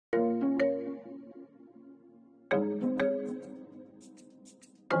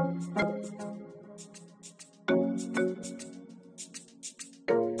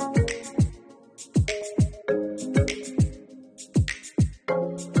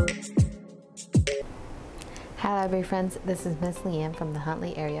Hi library friends, this is Miss Leanne from the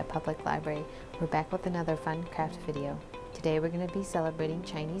Huntley Area Public Library. We're back with another fun craft video. Today we're going to be celebrating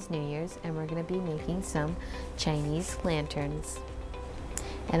Chinese New Year's and we're going to be making some Chinese lanterns.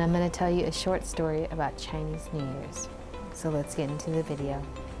 And I'm going to tell you a short story about Chinese New Year's. So let's get into the video.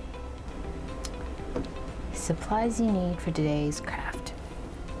 Supplies you need for today's craft.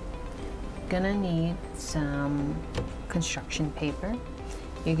 You're going to need some construction paper.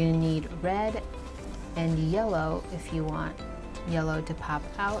 You're going to need red and yellow if you want yellow to pop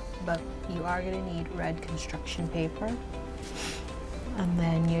out, but you are going to need red construction paper. And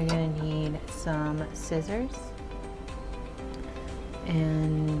then you're going to need some scissors,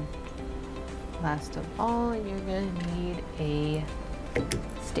 and last of all you're going to need a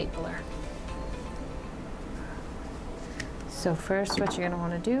stapler. So first what you're going to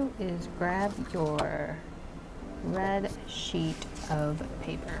want to do is grab your red sheet of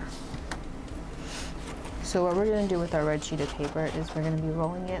paper. So what we're going to do with our red sheet of paper is we're going to be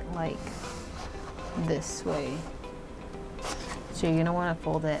rolling it like this way. So you're going to want to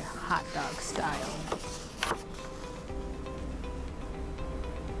fold it hot dog style.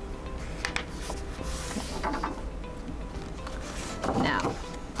 Now,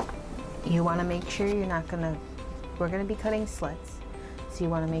 you want to make sure you're not going to, we're going to be cutting slits. So you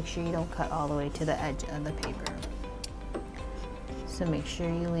want to make sure you don't cut all the way to the edge of the paper. So make sure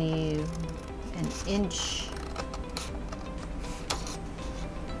you leave an inch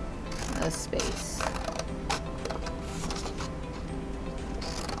of space.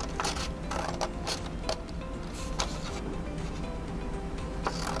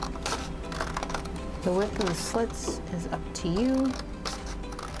 The width of the slits is up to you.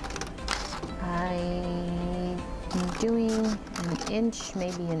 I'm doing an inch,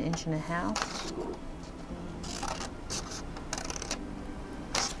 maybe an inch and a half.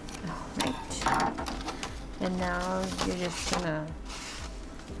 And now you're just gonna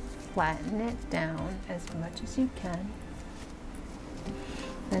flatten it down as much as you can.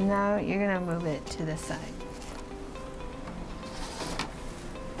 And now you're gonna move it to the side.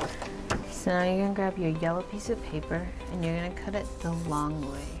 So now you're gonna grab your yellow piece of paper and you're gonna cut it the long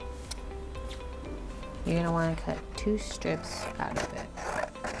way. You're gonna wanna cut 2 strips out of it.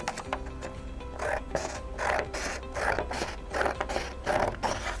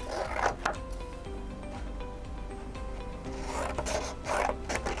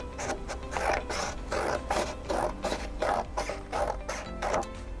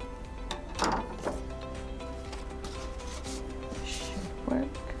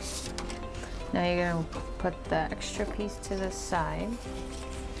 Now you're going to put the extra piece to the side,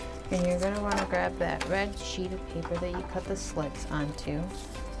 and you're going to want to grab that red sheet of paper that you cut the slits onto,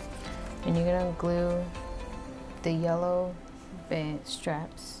 and you're going to glue the yellow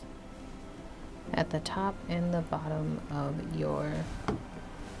straps at the top and the bottom of your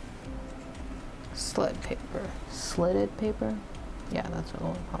slit paper. Slitted paper? Yeah, that's what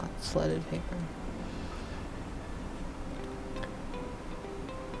we'll call it, slitted paper.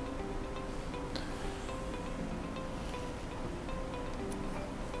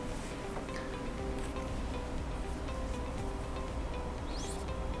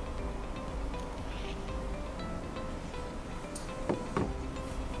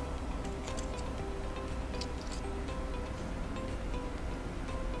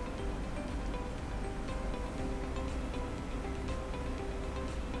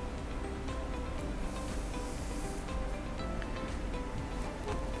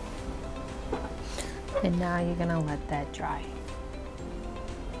 And now you're going to let that dry.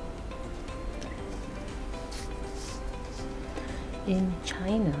 In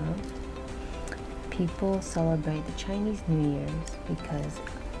China, people celebrate the Chinese New Year's because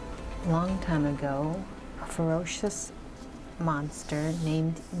a long time ago, a ferocious monster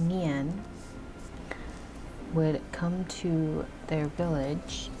named Nian would come to their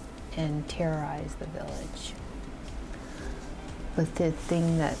village and terrorize the village. But the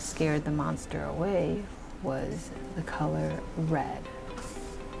thing that scared the monster away was the color red.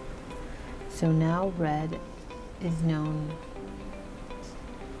 So now red is known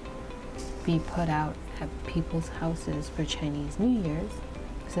to be put out at people's houses for Chinese New Year's.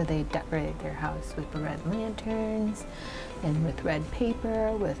 So they decorate their house with red lanterns and with red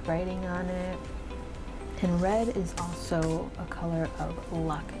paper with writing on it. And red is also a color of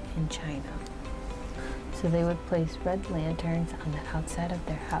luck in China. So they would place red lanterns on the outside of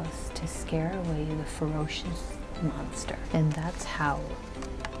their house to scare away the ferocious monster. And that's how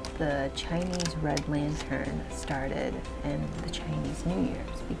the Chinese red lantern started and the Chinese New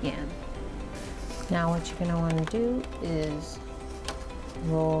Year's began. Now what you're going to want to do is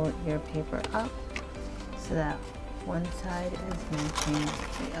roll your paper up so that one side is matching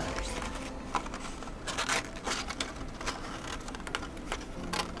the other side.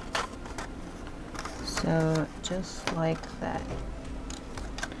 So just like that.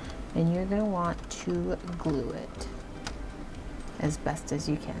 And you're going to want to glue it as best as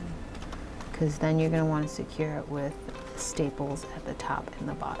you can, because then you're going to want to secure it with staples at the top and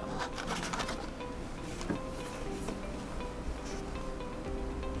the bottom.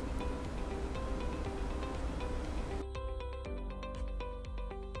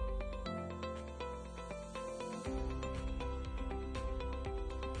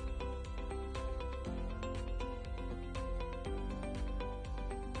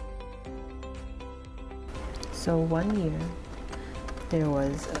 So one year, there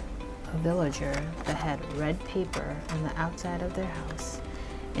was a villager that had red paper on the outside of their house,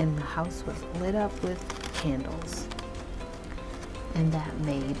 and the house was lit up with candles. And that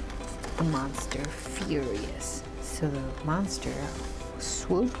made the monster furious. So the monster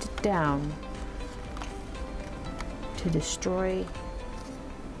swooped down to destroy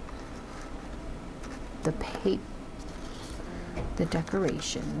the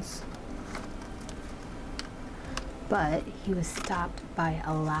decorations. But he was stopped by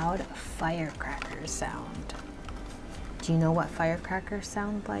a loud firecracker sound. Do you know what firecrackers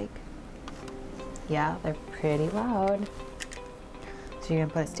sound like? Yeah, they're pretty loud. So you're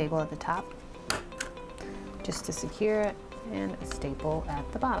gonna put a staple at the top just to secure it, and a staple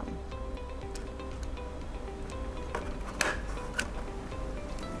at the bottom.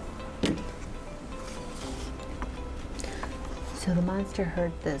 So the monster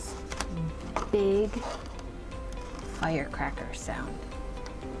heard this big firecracker sound,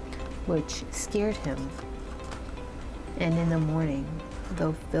 which scared him. And in the morning,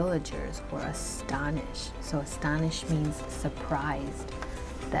 the villagers were astonished. So astonished means surprised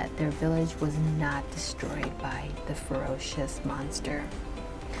that their village was not destroyed by the ferocious monster.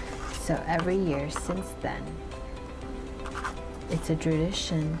 So every year since then, it's a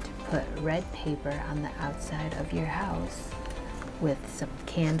tradition to put red paper on the outside of your house with some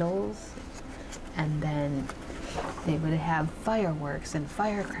candles, and then they would have fireworks and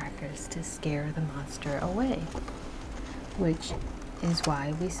firecrackers to scare the monster away, which is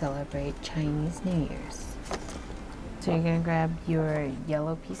why we celebrate Chinese New Year's. So you're gonna grab your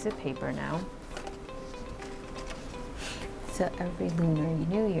yellow piece of paper now. So every Lunar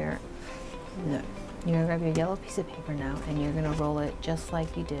New Year, you're gonna grab your yellow piece of paper now, and you're gonna roll it just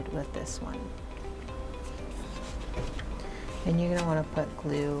like you did with this one. And you're gonna wanna put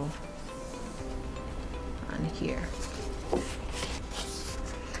glue on here.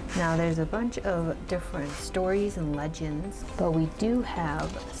 Now there's a bunch of different stories and legends, but we do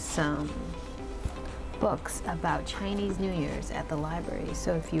have some books about Chinese New Year's at the library.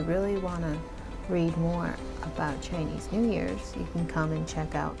 So if you really want to read more about Chinese New Year's, you can come and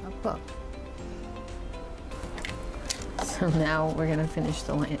check out a book. So now we're gonna finish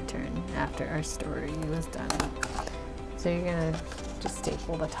the lantern after our story was done. So you're gonna just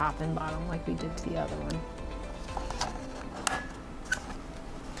staple the top and bottom like we did to the other one.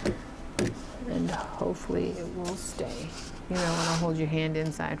 And hopefully it will stay. You might want to hold your hand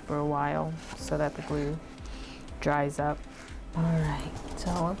inside for a while so that the glue dries up. Alright,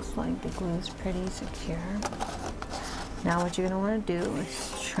 so it looks like the glue is pretty secure. Now what you're going to want to do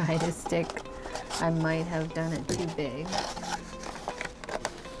is try to stick. I might have done it too big.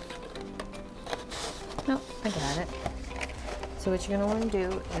 Nope, I got it. So what you're going to want to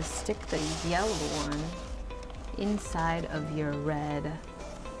do is stick the yellow one inside of your red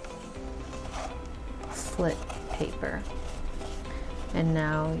slit paper. And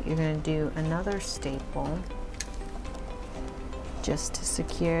now you're going to do another staple just to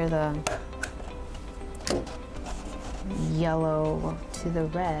secure the yellow to the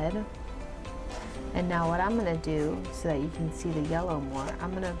red. And now what I'm going to do, so that you can see the yellow more,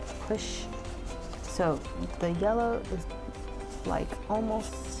 I'm going to push, so the yellow is like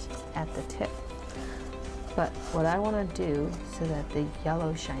almost at the tip. But what I want to do so that the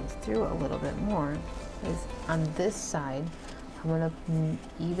yellow shines through a little bit more is on this side, I'm gonna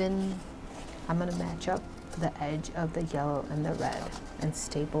match up the edge of the yellow and the red and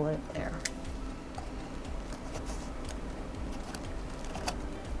staple it there.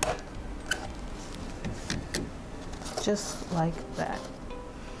 Just like that.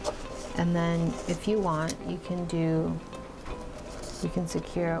 And then if you want, you can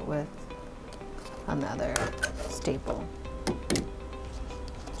secure it with another staple,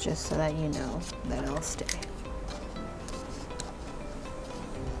 just so that you know that it'll stay.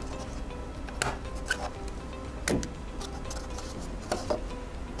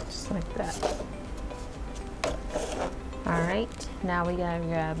 Just like that. Alright, now we gotta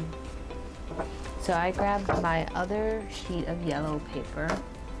grab, so I grabbed my other sheet of yellow paper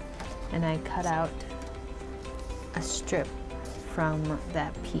and I cut out a strip from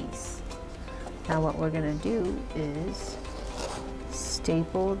that piece. Now what we're gonna do is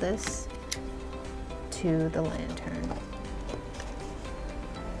staple this to the lantern.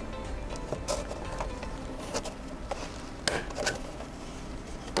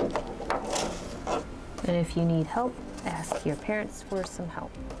 And if you need help, ask your parents for some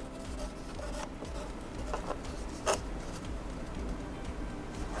help.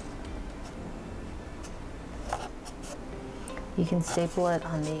 You can staple it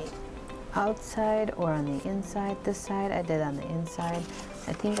on the outside or on the inside. This side I did on the inside.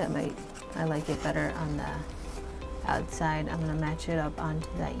 I think I like it better on the outside. I'm gonna match it up onto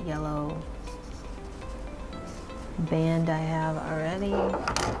that yellow band I have already,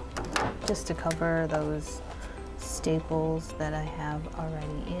 just to cover those staples that I have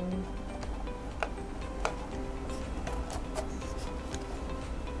already in.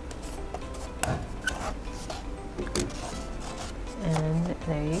 And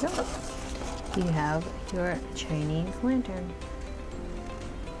there you go. You have your Chinese lantern.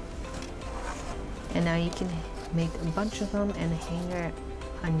 And now you can make a bunch of them and hang it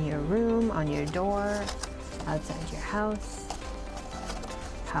on your room, on your door, outside your house,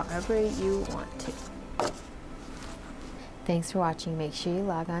 however you want to. Thanks for watching. Make sure you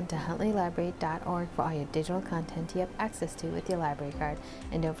log on to huntleylibrary.org for all your digital content you have access to with your library card.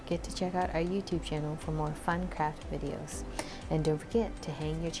 And don't forget to check out our YouTube channel for more fun craft videos. And don't forget to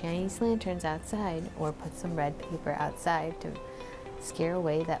hang your Chinese lanterns outside or put some red paper outside to scare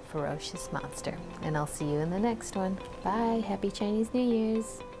away that ferocious monster. And I'll see you in the next one. Bye. Happy Chinese New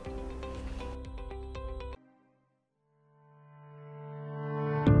Year's.